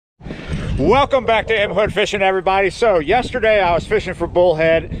Welcome back to Hood Fishing, everybody. So yesterday I was fishing for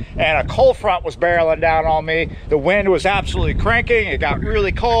bullhead and a cold front was barreling down on me. The wind was absolutely cranking. It got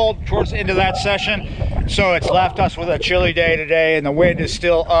really cold towards the end of that session, so it's left us with a chilly day today, and the wind is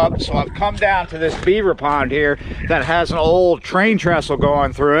still up. So I've come down to this beaver pond here that has an old train trestle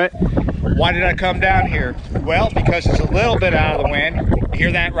going through it. Why did I come down here? Well, because it's a little bit out of the wind. You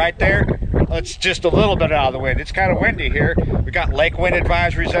hear that right there? It's just a little bit out of the wind. It's kind of windy here. We got lake wind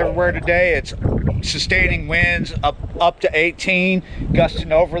advisories everywhere today. It's sustaining winds up to 18,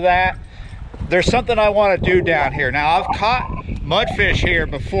 gusting over that. There's something I want to do down here. Now, I've caught mudfish here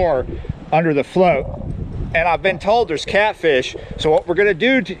before under the float, and I've been told there's catfish. So what we're going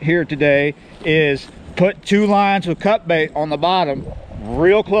to do here today is put 2 lines with cut bait on the bottom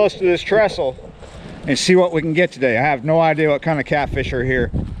real close to this trestle and see what we can get today. I have no idea what kind of catfish are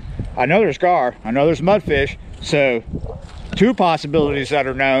here. I know there's gar, I know there's mudfish, so 2 possibilities that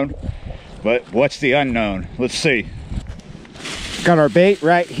are known, but what's the unknown? Let's see. Got our bait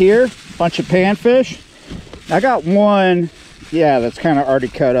right here, bunch of panfish. I got one, yeah, that's kind of already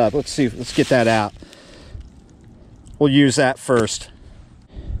cut up. Let's see, let's get that out. We'll use that first.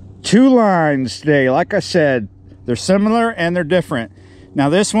 2 lines today. Like I said, they're similar and they're different. Now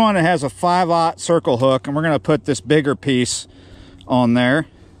this one, it has a 5/0 circle hook, and we're going to put this bigger piece on there.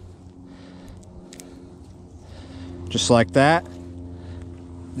 Just like that.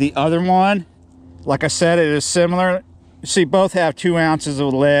 The other one, like I said, it is similar. You see, both have 2 ounces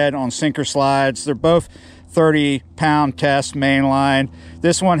of lead on sinker slides. They're both 30-pound test mainline.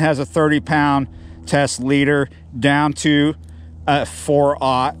 This one has a 30-pound test leader down to a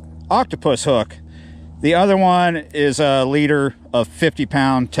 4/0 octopus hook. The other one is a leader of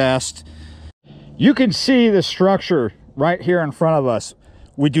 50-pound test. You can see the structure right here in front of us.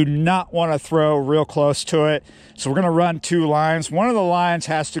 We do not want to throw real close to it, so we're going to run 2 lines. One of the lines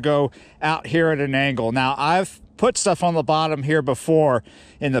has to go out here at an angle. Now, I've put stuff on the bottom here before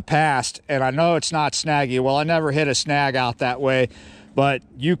in the past, and I know it's not snaggy. Well, I never hit a snag out that way, but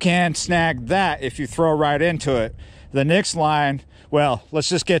you can snag that if you throw right into it. The next line, well, let's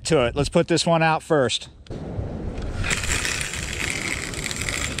just get to it. Let's put this one out first.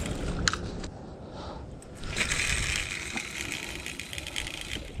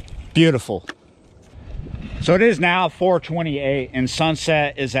 Beautiful. So it is now 4:28 and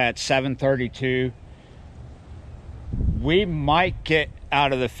sunset is at 7:32. We might get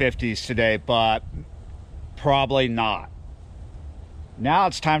out of the 50s today, but probably not. Now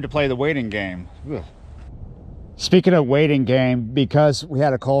it's time to play the waiting game. Ugh. Speaking of waiting game, because we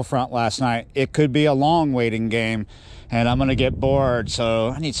had a cold front last night, it could be a long waiting game, and I'm gonna get bored, so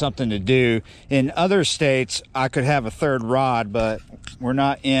I need something to do. In other states, I could have a 3rd rod, but we're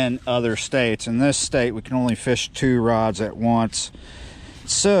not in other states. In this state, we can only fish 2 rods at once.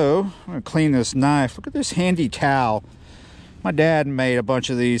 So, I'm gonna clean this knife. Look at this handy towel. My dad made a bunch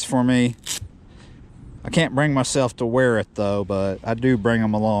of these for me. I can't bring myself to wear it though, but I do bring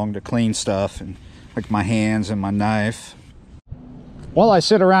them along to clean stuff, and like my hands and my knife. While I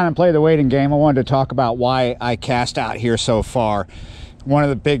sit around and play the waiting game, I wanted to talk about why I cast out here so far. One of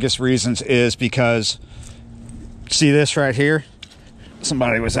the biggest reasons is because, see this right here?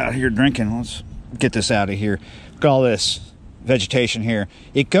 Somebody was out here drinking. Let's get this out of here. Look at all this vegetation here.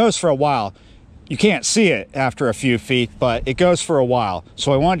 It goes for a while. You can't see it after a few feet, but it goes for a while.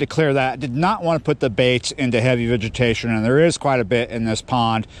 So I wanted to clear that. I did not want to put the baits into heavy vegetation, and there is quite a bit in this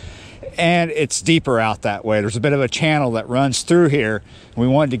pond. And it's deeper out that way. There's a bit of a channel that runs through here. We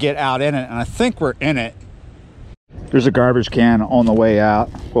wanted to get out in it, and I think we're in it. There's a garbage can on the way out.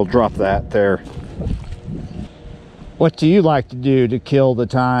 We'll drop that there. What do you like to do to kill the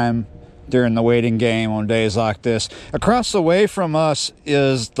time during the waiting game on days like this? Across the way from us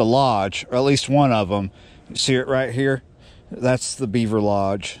is the lodge, or at least one of them. You see it right here? That's the Beaver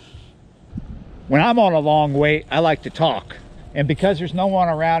Lodge. When I'm on a long wait, I like to talk. And because there's no one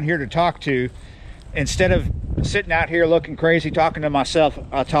around here to talk to, instead of sitting out here looking crazy talking to myself,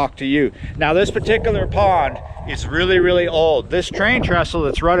 I'll talk to you. Now this particular pond is really, really old. This train trestle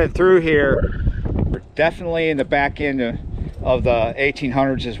that's running through here, definitely in the back end of the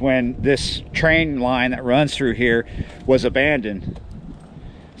 1800s is when this train line that runs through here was abandoned.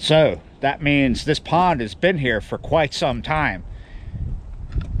 So that means this pond has been here for quite some time.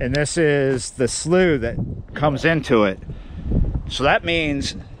 And this is the slough that comes into it. So that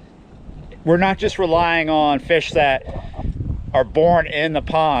means we're not just relying on fish that are born in the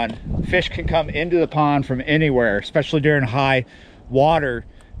pond. Fish can come into the pond from anywhere, especially during high water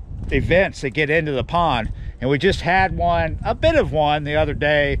events that get into the pond. And we just had one, a bit of one the other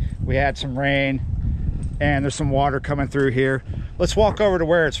day. We had some rain and there's some water coming through here. let's walk over to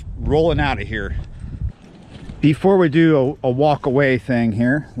where it's rolling out of here. Before we do a walk away thing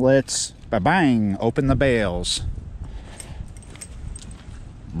here, let's ba-bang, open the bales.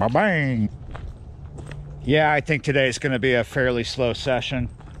 Ba-bang. Yeah, I think today's going to be a fairly slow session.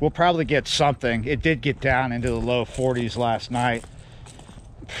 We'll probably get something. It did get down into the low 40s last night.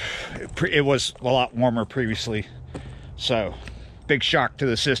 It was a lot warmer previously. So, big shock to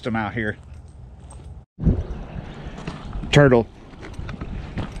the system out here. Turtle.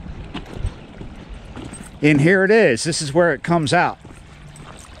 And here it is. This is where it comes out.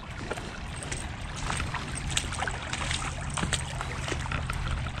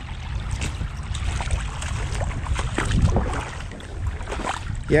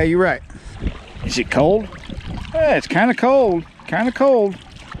 Yeah, you're right. Is it cold? Yeah, it's kind of cold. Kind of cold.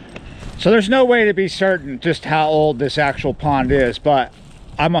 So there's no way to be certain just how old this actual pond is, but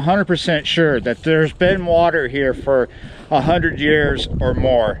I'm 100% sure that there's been water here for 100 years or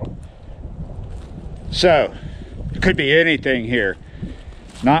more. So, it could be anything here.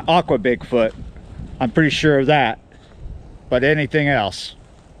 Not Aqua Bigfoot. I'm pretty sure of that. But anything else.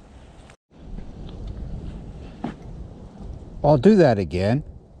 I'll do that again.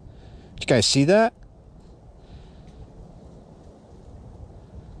 Did you guys see that?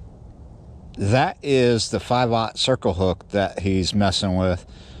 That is the 5/0 circle hook that he's messing with.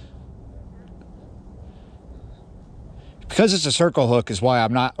 Because it's a circle hook is why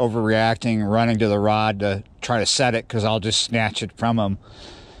I'm not overreacting, running to the rod to try to set it, because I'll just snatch it from him.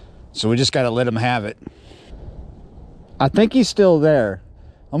 So we just got to let him have it. I think he's still there.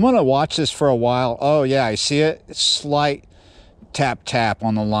 I'm going to watch this for a while. Oh yeah, I see it. It's slight tap tap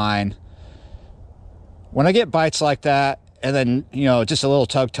on the line. When I get bites like that, and then, you know, just a little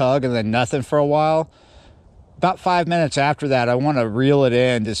tug tug and then nothing for a while, about 5 minutes after that, I want to reel it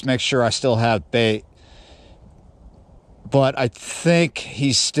in, just make sure I still have bait. But I think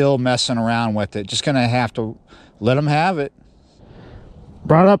he's still messing around with it. Just gonna have to let him have it.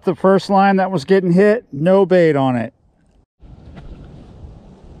 Brought up the first line that was getting hit, no bait on it.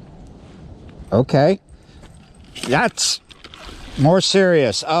 Okay, that's more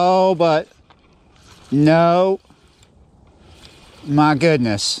serious. Oh, but no. My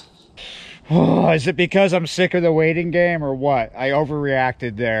goodness. Oh, is it because I'm sick of the waiting game or what? I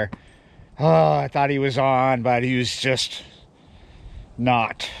overreacted there. Oh, I thought he was on, but he was just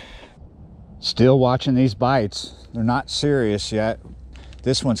not. Still watching these bites. They're not serious yet.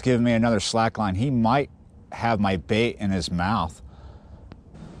 This one's giving me another slack line. He might have my bait in his mouth.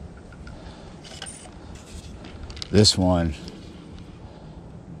 This one.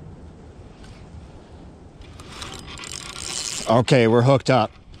 Okay, we're hooked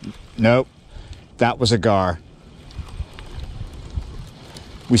up. Nope, that was a gar.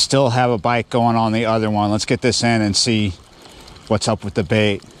 We still have a bite going on the other one. Let's get this in and see what's up with the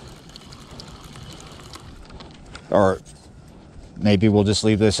bait. Or maybe we'll just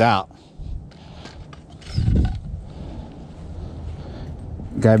leave this out.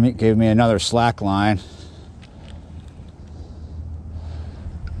 Gave me another slack line.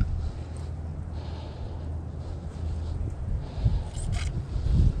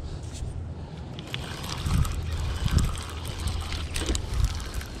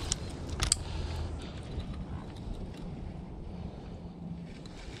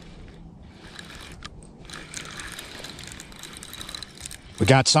 We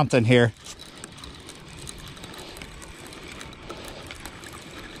got something here.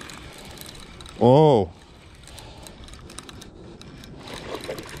 Oh.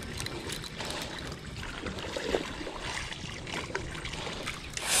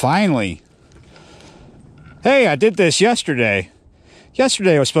 Finally. Hey, I did this yesterday.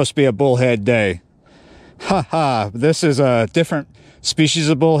 Yesterday was supposed to be a bullhead day. Ha ha, this is a different species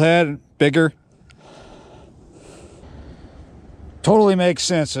of bullhead, bigger. Totally makes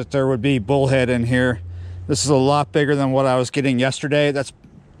sense that there would be bullhead in here. This is a lot bigger than what I was getting yesterday. That's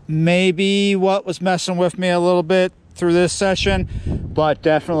maybe what was messing with me a little bit through this session, but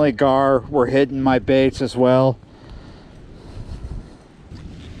definitely gar were hitting my baits as well.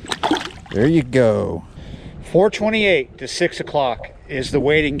 There you go. 4:28 to 6 o'clock is the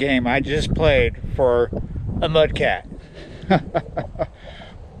waiting game I just played for a mudcat.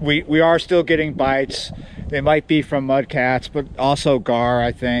 We are still getting bites. They might be from mudcats, but also gar,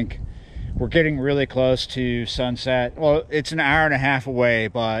 I think. We're getting really close to sunset. Well, it's an hour and a half away,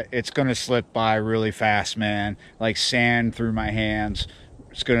 but it's gonna slip by really fast, man. Like sand through my hands.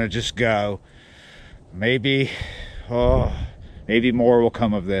 It's gonna just go. Maybe, oh, maybe more will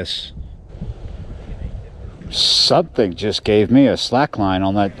come of this. Something just gave me a slack line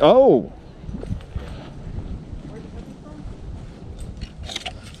on that. Oh!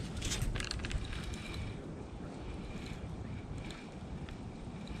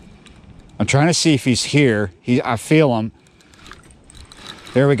 trying to see if he's here. I feel him.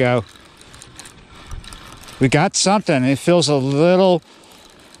 There we go. We got something. It feels a little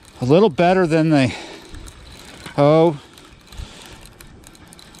better than the... Oh.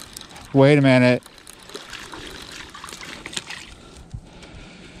 Wait a minute.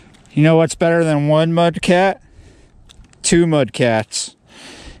 You know what's better than one mudcat? Two mudcats.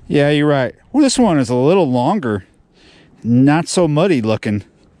 Yeah, you're right. Well, this one is a little longer. Not so muddy looking.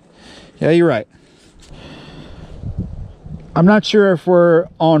 Yeah, you're right. I'm not sure if we're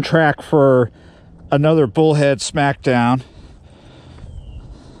on track for another bullhead smackdown.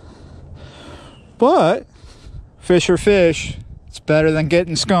 But fish are fish. It's better than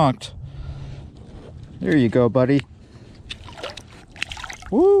getting skunked. There you go, buddy.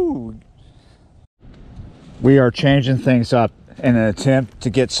 Woo! We are changing things up in an attempt to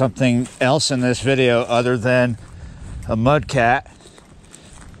get something else in this video other than a mudcat.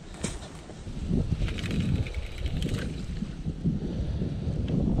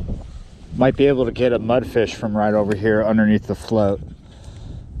 Might be able to get a mudfish from right over here underneath the float.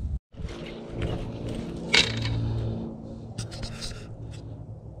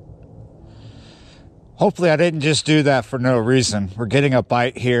 Hopefully I didn't just do that for no reason. We're getting a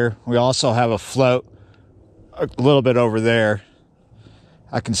bite here. We also have a float a little bit over there.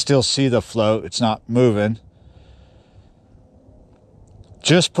 I can still see the float. It's not moving.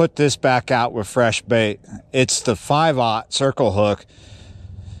 Just put this back out with fresh bait. It's the 5/0 circle hook.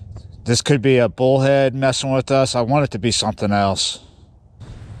 This could be a bullhead messing with us. I want it to be something else.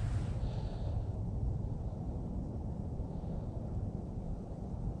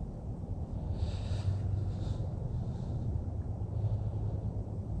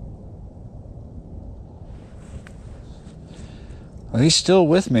 Well, he's still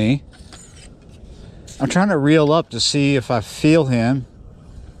with me. I'm trying to reel up to see if I feel him.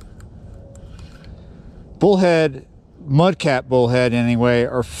 Bullhead, mudcat bullhead anyway,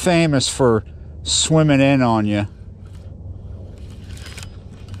 are famous for swimming in on you.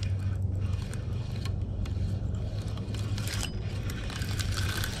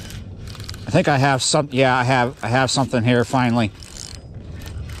 I think I have some. Yeah, I have something here finally.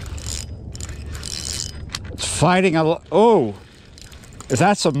 It's fighting a. Oh, if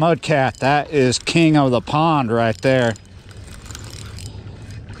that's a mudcat, that is king of the pond right there.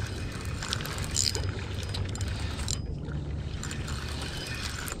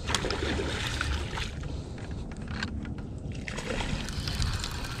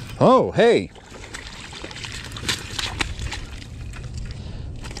 Oh, hey.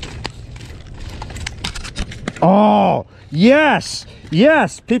 Oh, yes.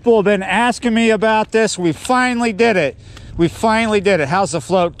 Yes. People have been asking me about this. We finally did it. We finally did it. How's the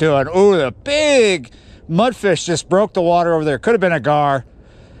float doing? Oh, the big mudfish just broke the water over there. Could have been a gar.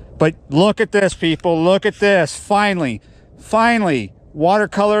 But look at this, people. Look at this. Finally. Finally.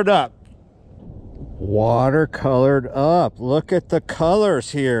 Watercolored up. Watercolored up. Look at the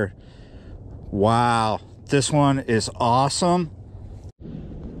colors here. Wow. This one is awesome.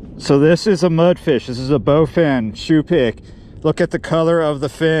 So this is a mudfish. This is a bowfin shoe pick. Look at the color of the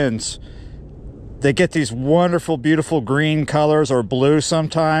fins. They get these wonderful, beautiful green colors or blue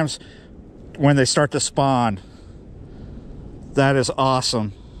sometimes when they start to spawn. That is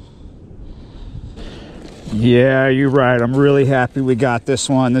awesome. Yeah, you're right. I'm really happy we got this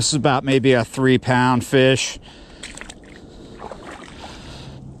one. This is about maybe a 3-pound fish.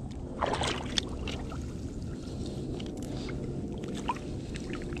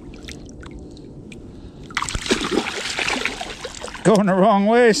 Going the wrong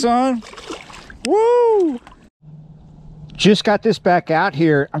way, son. Woo! Just got this back out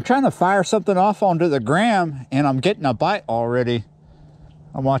here. I'm trying to fire something off onto the gram and I'm getting a bite already.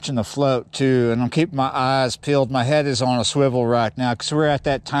 I'm watching the float too, and I'm keeping my eyes peeled. My head is on a swivel right now because we're at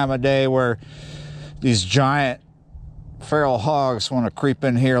that time of day where these giant feral hogs want to creep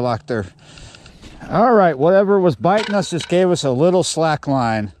in here like they're... All right, whatever was biting us just gave us a little slack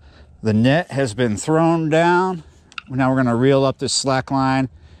line. The net has been thrown down. Now we're going to reel up this slack line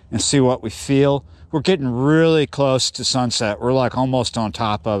and see what we feel. We're getting really close to sunset. We're like almost on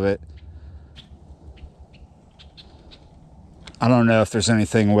top of it. I don't know if there's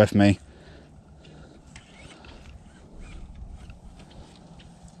anything with me.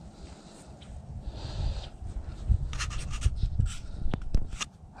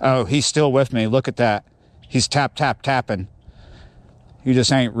 Oh, he's still with me. Look at that. He's tapping. He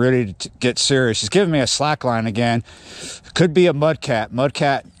just ain't ready to get serious. He's giving me a slack line again. Could be a mudcat.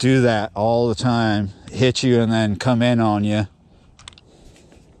 Mudcat do that all the time. Hit you and then come in on you.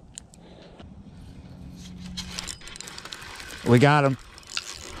 We got him.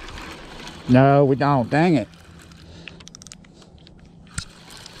 No, we don't. Dang it.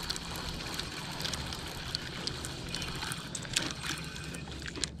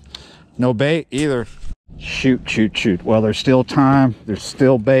 No bait either. Shoot, shoot, shoot. Well, there's still time. There's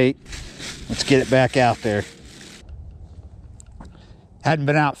still bait. Let's get it back out there. Hadn't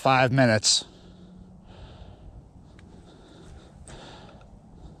been out 5 minutes.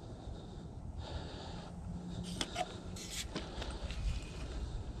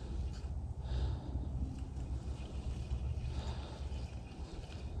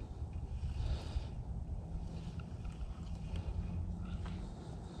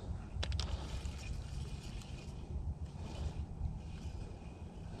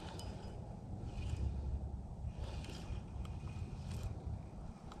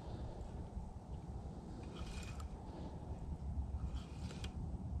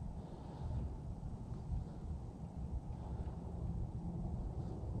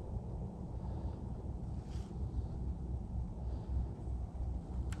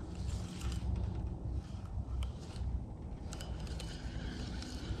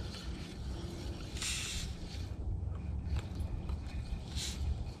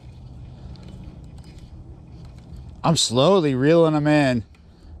 I'm slowly reeling him in.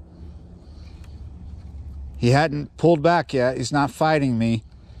 He hadn't pulled back yet. He's not fighting me.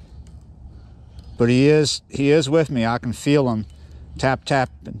 But he is with me. I can feel him tap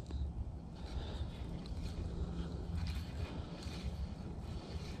tapping.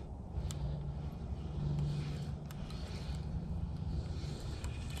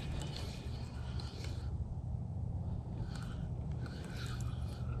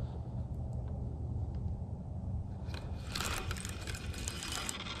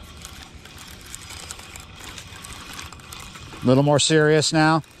 A little more serious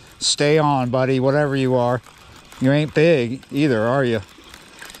now. Stay on, buddy, whatever you are. You ain't big either, are you?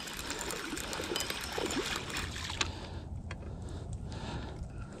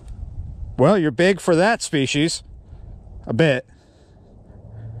 Well, you're big for that species. A bit.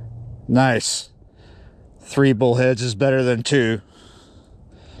 Nice. 3 bullheads is better than 2.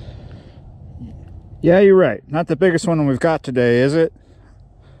 Yeah, you're right. Not the biggest one we've got today, is it?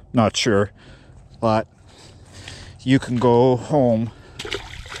 Not sure. But you can go home.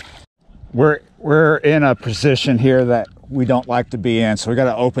 We're in a position here that we don't like to be in, so we got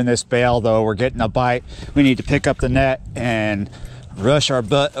to open this bail. Though we're getting a bite, we need to pick up the net and rush our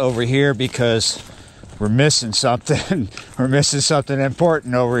butt over here because we're missing something. We're missing something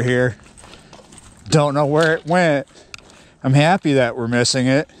important over here. Don't know where it went. I'm happy that we're missing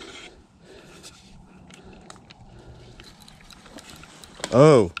it.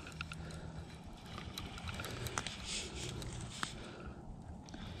 Oh.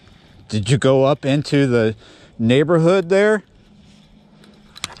 Did you go up into the neighborhood there?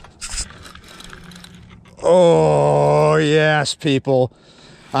 Oh, yes, people.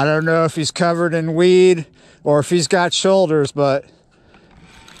 I don't know if he's covered in weed or if he's got shoulders, but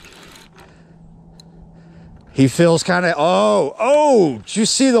he feels kind of, oh, did you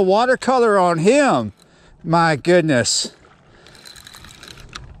see the watercolor on him? My goodness.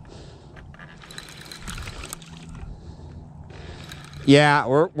 Yeah,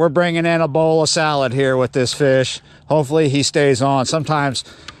 we're bringing in a bowl of salad here with this fish. Hopefully he stays on. Sometimes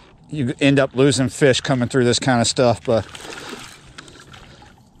you end up losing fish coming through this kind of stuff, but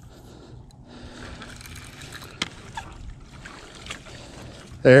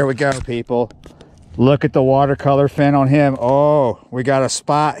there we go, people. Look at the watercolor fin on him. Oh, we got a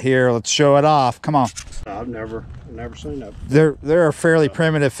spot here. Let's show it off. Come on. I've never seen that. They're a fairly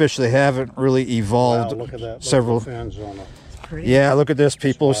primitive fish. They haven't really evolved. Wow, look at that. Several fins on it. Yeah, look at this,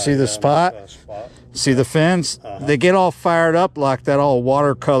 people. See the spot? See the fins? They get all fired up like that, all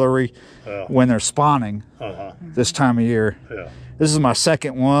watercolory when they're spawning this time of year. This is my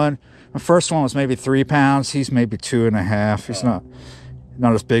second one. My first one was maybe 3 pounds. He's maybe 2.5. He's not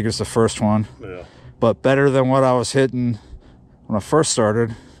as big as the first one, but better than what I was hitting when I first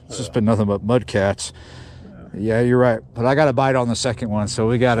started. It's just been nothing but mudcats. Yeah, you're right. But I got a bite on the second one, so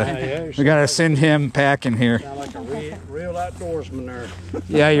we gotta send him packing here. Sound like a real outdoorsman there.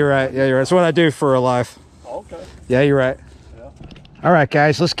 Yeah, you're right. Yeah, you're right. That's what I do for a life. Okay. Yeah, you're right. Yeah. All right,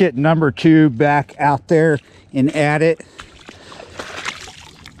 guys, let's get number 2 back out there and at it.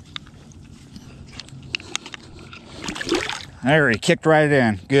 There, he kicked right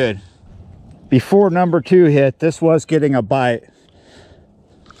in. Good. Before number 2 hit, this was getting a bite.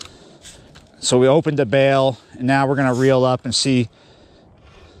 So we opened the bail, and now we're gonna reel up and see.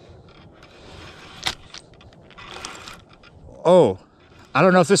 Oh, I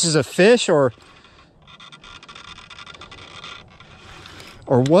don't know if this is a fish or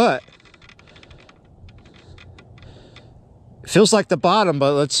what. Feels like the bottom,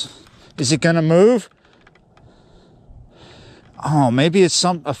 but is it gonna move? Oh, maybe it's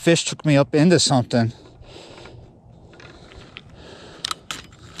a fish took me up into something.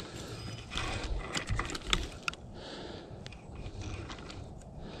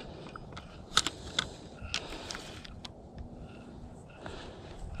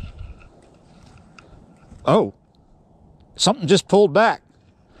 Oh, something just pulled back.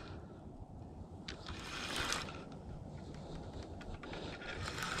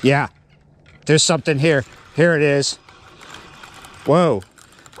 Yeah, there's something here. Here it is. Whoa,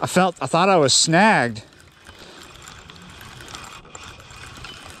 I thought I was snagged.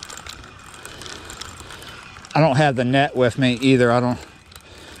 I don't have the net with me either. I don't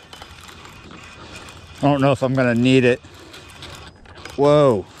know if I'm gonna need it.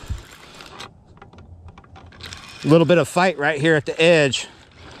 Whoa. A little bit of fight right here at the edge.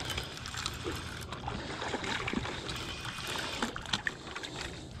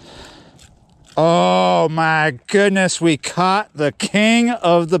 Oh my goodness, we caught the king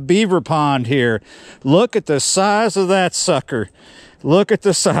of the beaver pond here. Look at the size of that sucker. Look at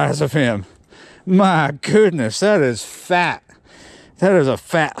the size of him. My goodness, that is fat. That is a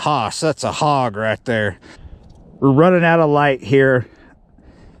fat hoss. That's a hog right there. We're running out of light here.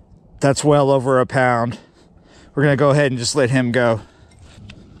 That's well over a pound. We're gonna go ahead and just let him go.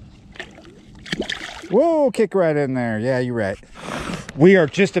 Whoa, kick right in there. Yeah, you're right. We are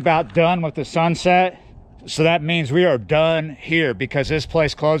just about done with the sunset. So that means we are done here because this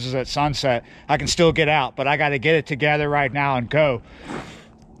place closes at sunset. I can still get out, but I got to get it together right now and go.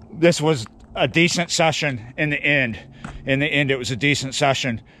 This was a decent session in the end. In the end, it was a decent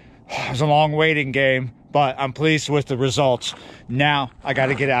session. It was a long waiting game, but I'm pleased with the results. Now I got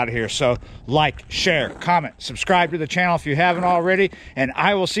to get out of here. So like, share, comment, subscribe to the channel if you haven't already, and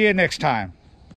I will see you next time.